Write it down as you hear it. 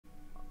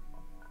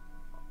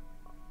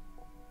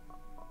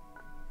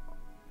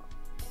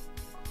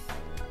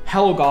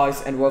Hello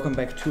guys and welcome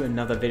back to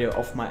another video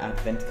of my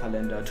advent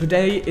calendar.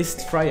 Today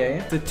is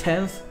Friday, the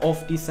 10th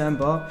of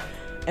December,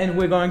 and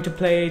we're going to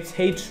play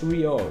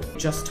Rio.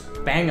 Just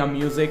banger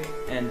music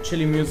and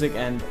chilly music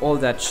and all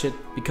that shit,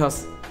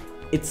 because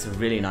it's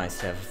really nice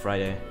to have a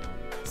Friday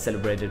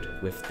celebrated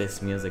with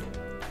this music.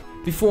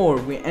 Before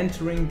we're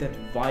entering that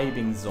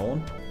vibing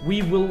zone,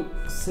 we will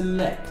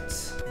select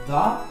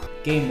the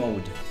game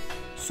mode.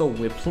 So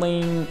we're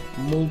playing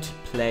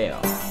multiplayer,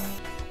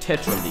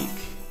 Tetra League.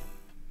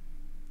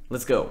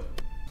 Let's go.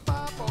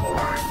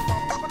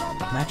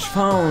 Match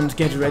found.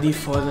 Get ready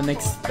for the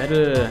next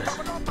battle.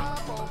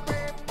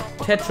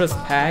 Tetris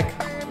pack.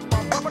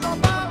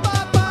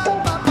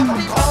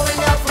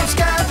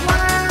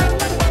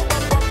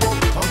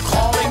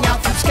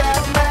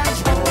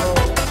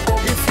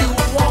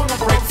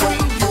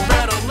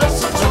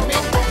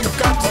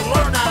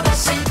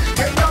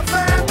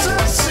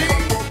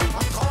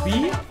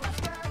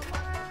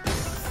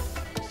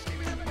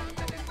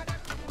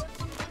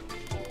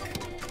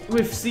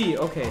 With C,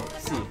 okay,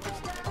 C.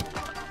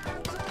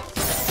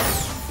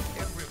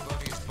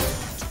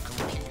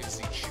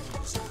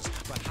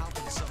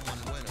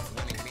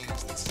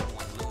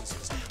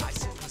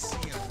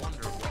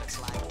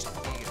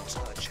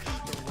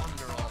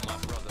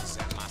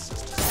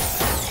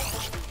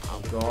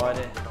 Oh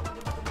God.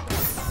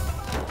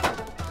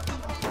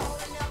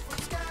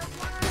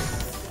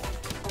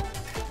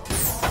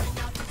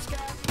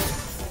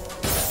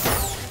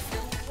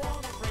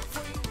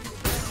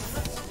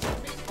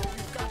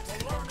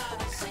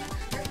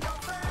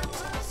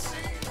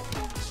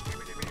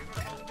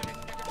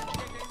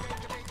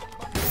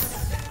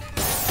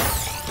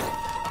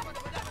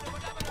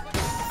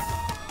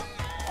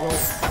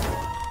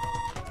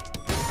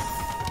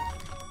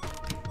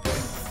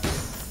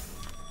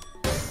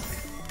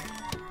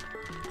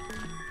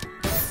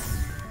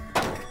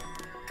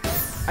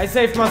 I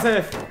saved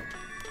myself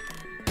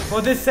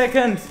for this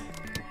second.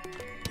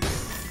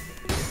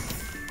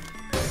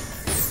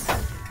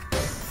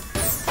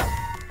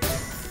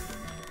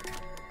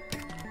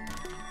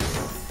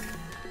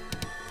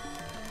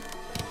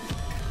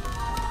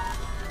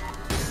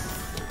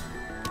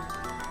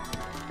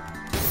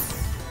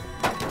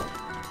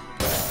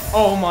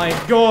 Oh my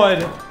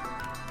God.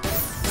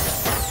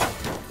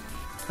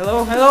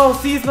 Hello, hello,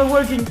 C is not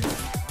working.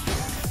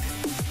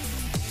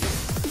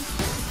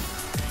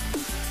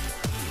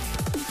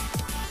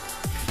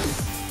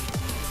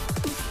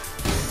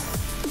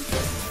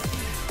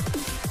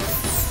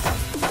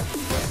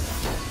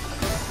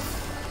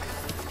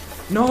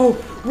 No,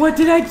 what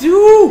did I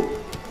do?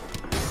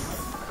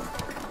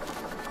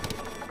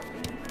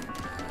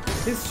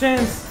 His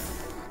chance.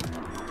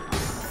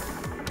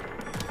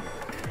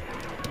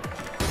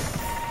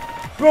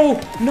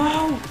 Bro,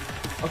 no!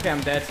 Okay,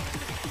 I'm dead.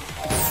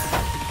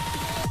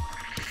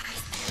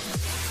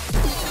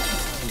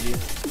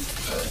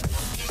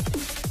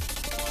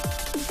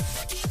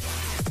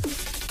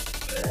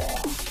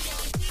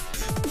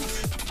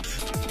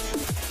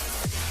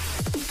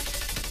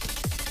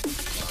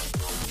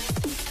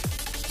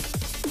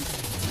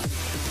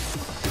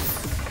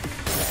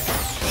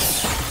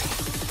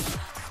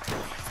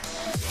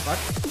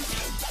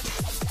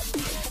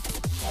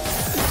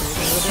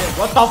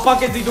 What the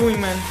fuck is he doing,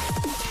 man?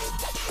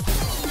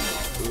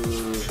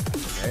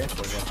 Okay, what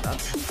was that?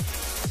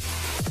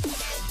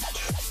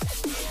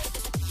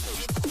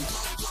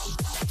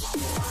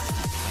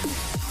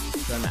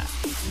 Done that.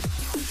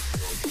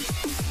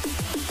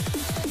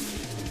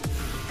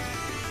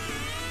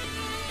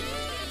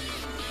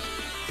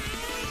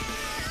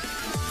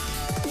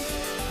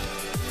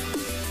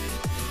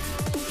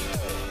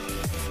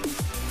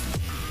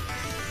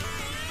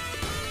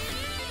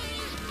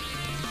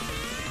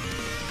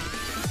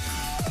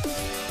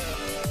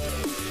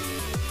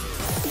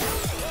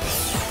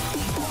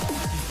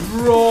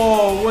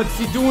 Bro, what's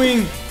he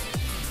doing?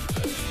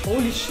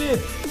 Holy shit.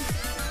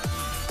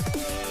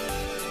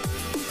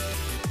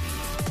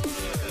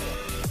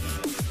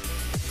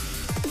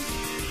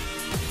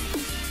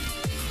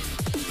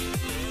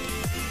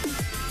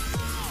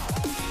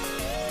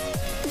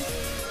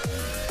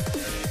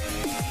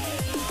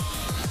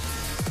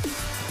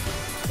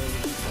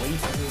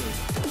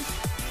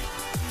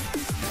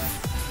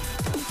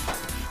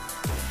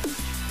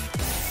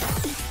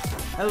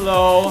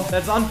 Hello,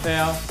 that's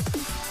unfair.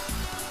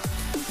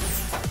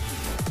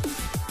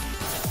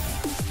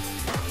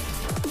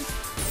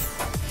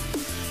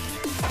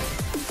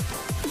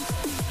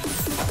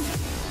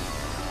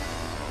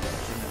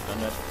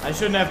 I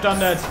shouldn't have done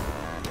that.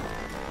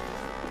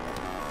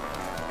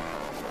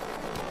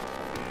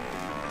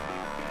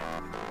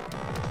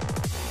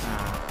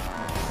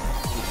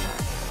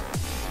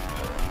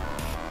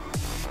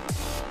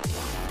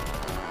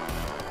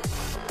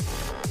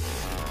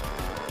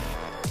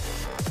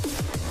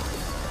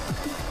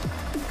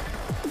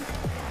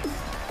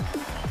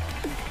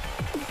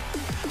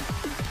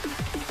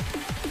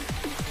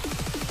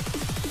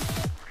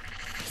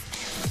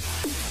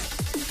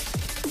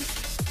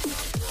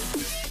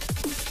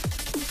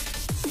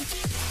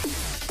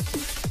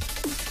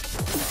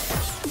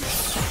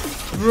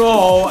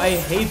 Bro, I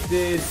hate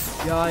this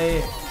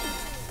guy.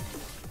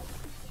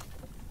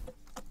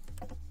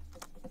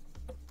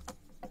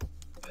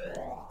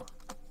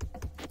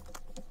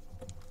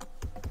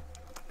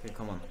 Okay,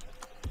 come on.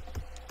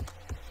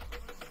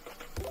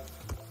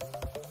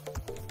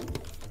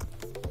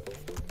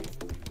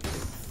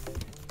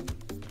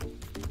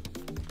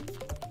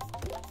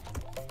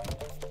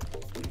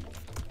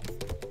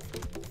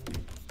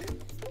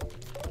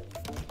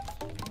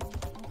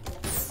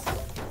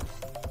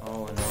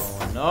 Oh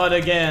no, not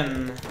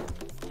again.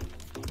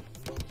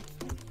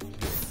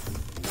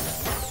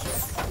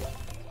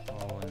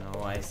 Oh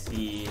no, I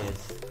see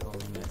it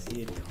coming. I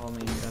see it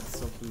coming. That's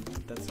so good.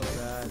 That's so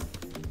bad.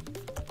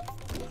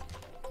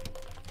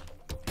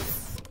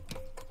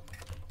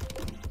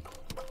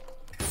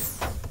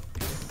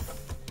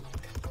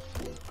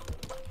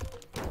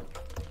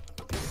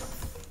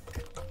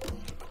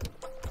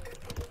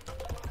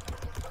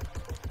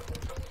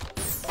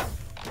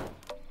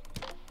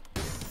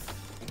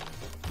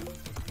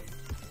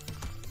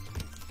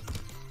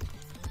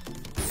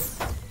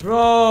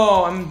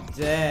 Bro, I'm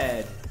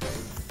dead.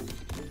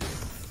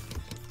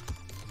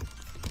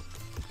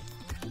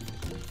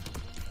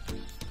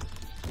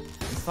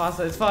 It's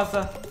faster, it's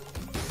faster.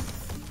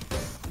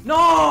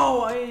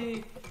 No,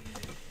 I...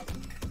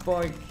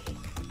 Fuck.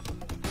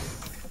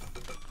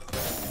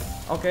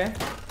 Okay.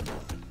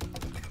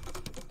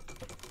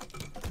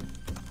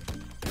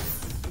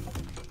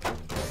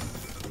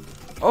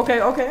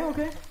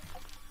 Okay.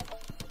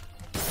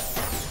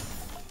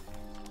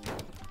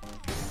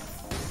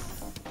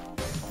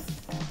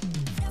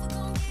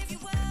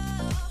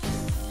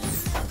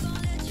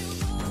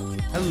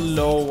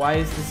 Hello, why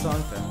is this so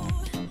unfair?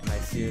 I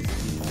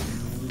seriously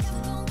losing.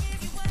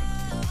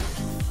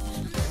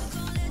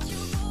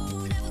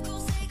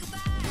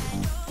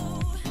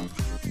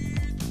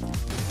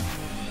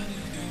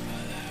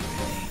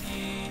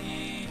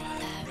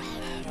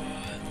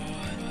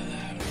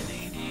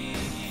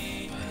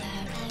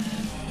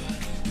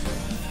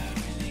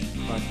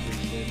 Fuck this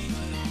shit.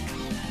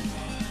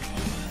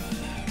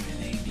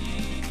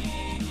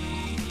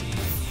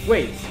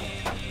 Wait.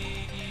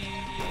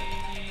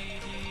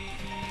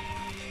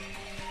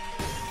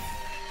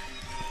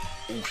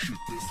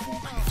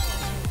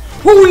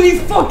 Holy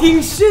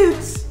fucking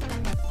shit!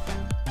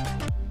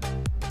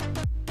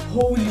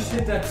 Holy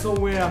shit, that's so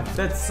rare.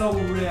 That's so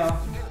rare.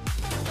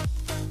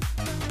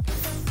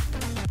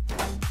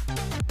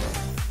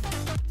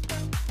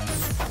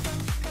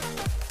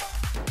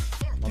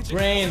 My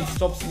brain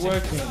stops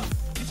working.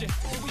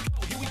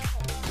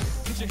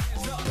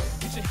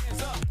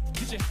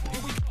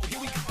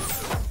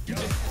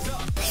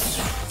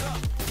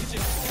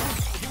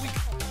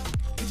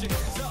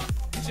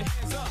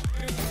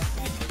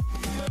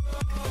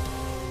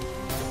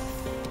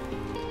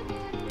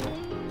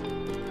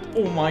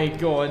 Oh my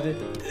god.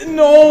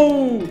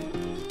 No!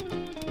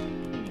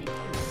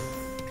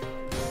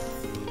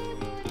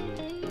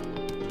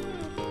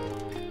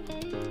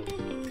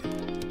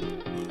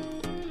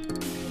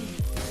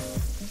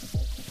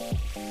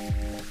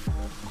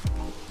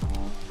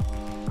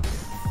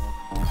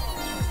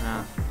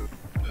 Ah.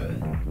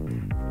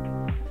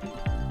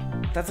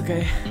 That's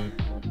okay.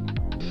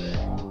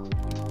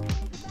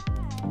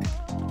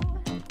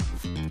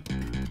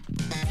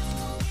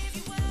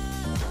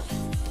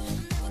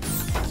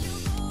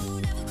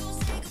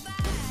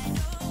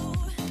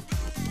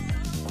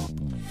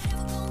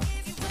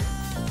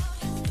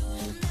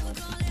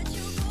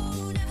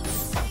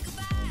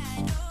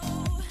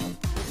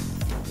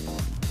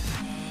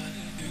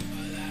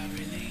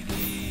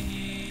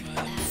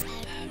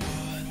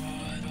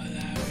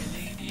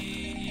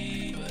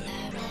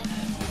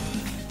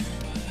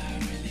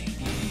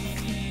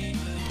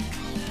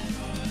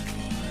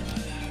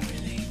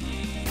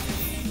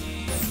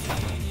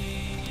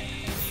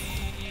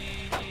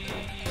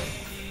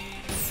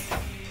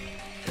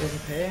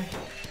 Okay.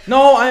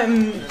 No,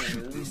 I'm...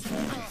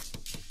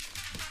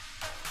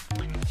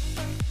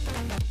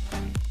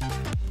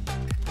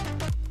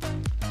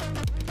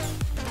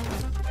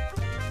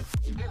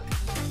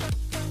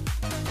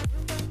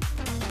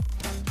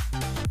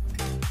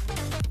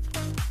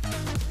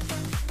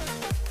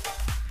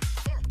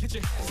 Get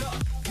your hands up,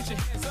 get your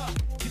hands up,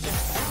 get your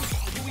hands up,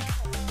 here we go.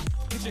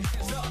 Get your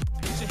hands up,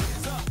 get your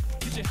hands up,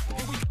 get your,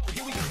 here we go,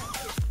 here we go.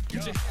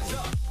 Get your hands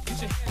up,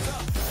 get your hands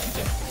up, get your,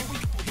 here we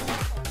go, here we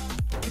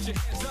go. Get your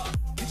hands up,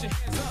 get your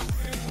hands up.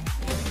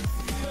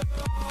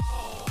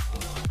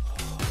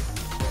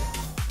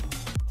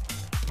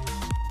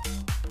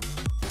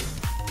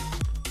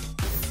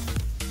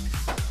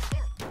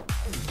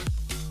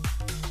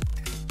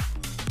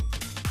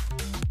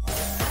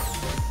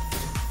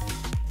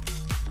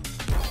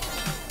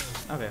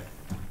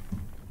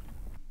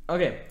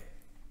 Okay,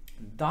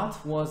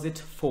 that was it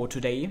for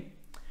today.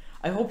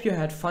 I hope you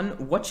had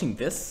fun watching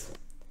this,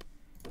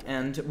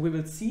 and we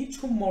will see you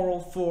tomorrow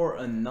for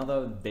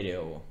another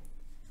video.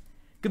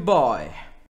 Goodbye.